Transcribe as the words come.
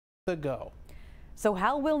the go. So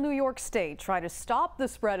how will New York State try to stop the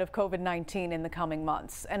spread of COVID-19 in the coming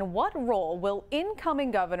months? And what role will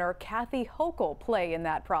incoming Governor Kathy Hochul play in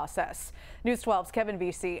that process? News 12's Kevin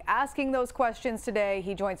Vesey asking those questions today.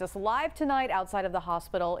 He joins us live tonight outside of the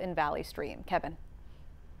hospital in Valley Stream. Kevin.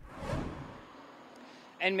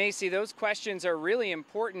 And Macy, those questions are really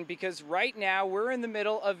important because right now we're in the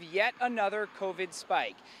middle of yet another COVID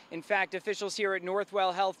spike. In fact, officials here at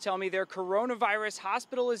Northwell Health tell me their coronavirus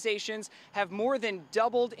hospitalizations have more than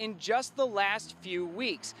doubled in just the last few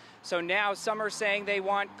weeks. So now some are saying they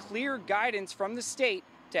want clear guidance from the state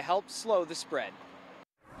to help slow the spread.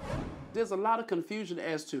 There's a lot of confusion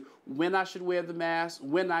as to when I should wear the mask,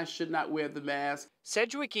 when I should not wear the mask.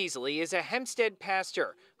 Sedgwick Easley is a Hempstead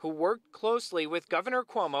pastor who worked closely with Governor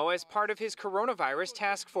Cuomo as part of his coronavirus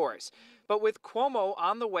task force. But with Cuomo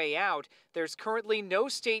on the way out, there's currently no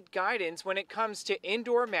state guidance when it comes to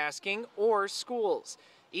indoor masking or schools.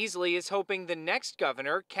 Easley is hoping the next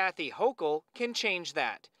governor, Kathy Hochul, can change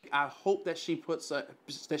that. I hope that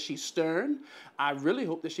she's stern. I really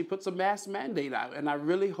hope that she puts a mask mandate out. And I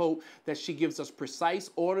really hope that she gives us precise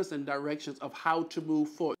orders and directions of how to move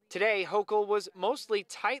forward. Today, Hochul was mostly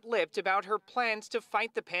tight-lipped about her plans to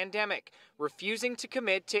fight the pandemic, refusing to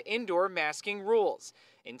commit to indoor masking rules.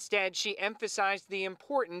 Instead, she emphasized the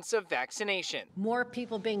importance of vaccination. More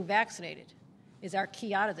people being vaccinated is our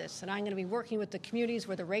key out of this. And I'm going to be working with the communities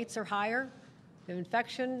where the rates are higher, the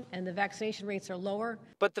infection and the vaccination rates are lower.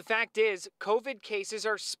 But the fact is, COVID cases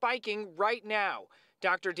are spiking right now.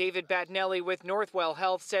 Dr. David Battinelli with Northwell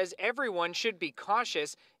Health says everyone should be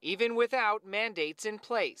cautious, even without mandates in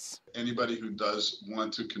place. Anybody who does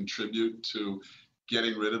want to contribute to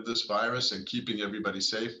getting rid of this virus and keeping everybody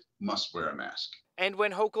safe must wear a mask. And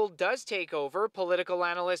when Hochul does take over, political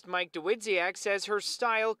analyst Mike DeWidziak says her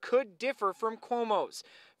style could differ from Cuomo's.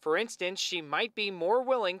 For instance, she might be more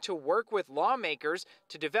willing to work with lawmakers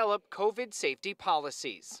to develop COVID safety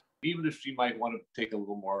policies. Even if she might want to take a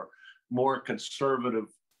little more conservative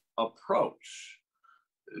approach,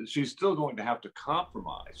 she's still going to have to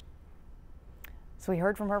compromise. So we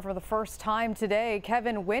heard from her for the first time today.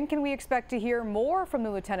 Kevin, when can we expect to hear more from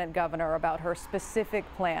the Lieutenant Governor about her specific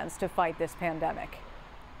plans to fight this pandemic?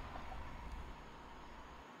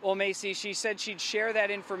 Well, Macy, she said she'd share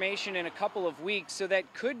that information in a couple of weeks, so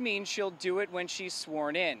that could mean she'll do it when she's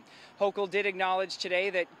sworn in. Hochul did acknowledge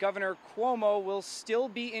today that Governor Cuomo will still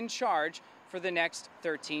be in charge for the next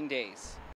 13 days.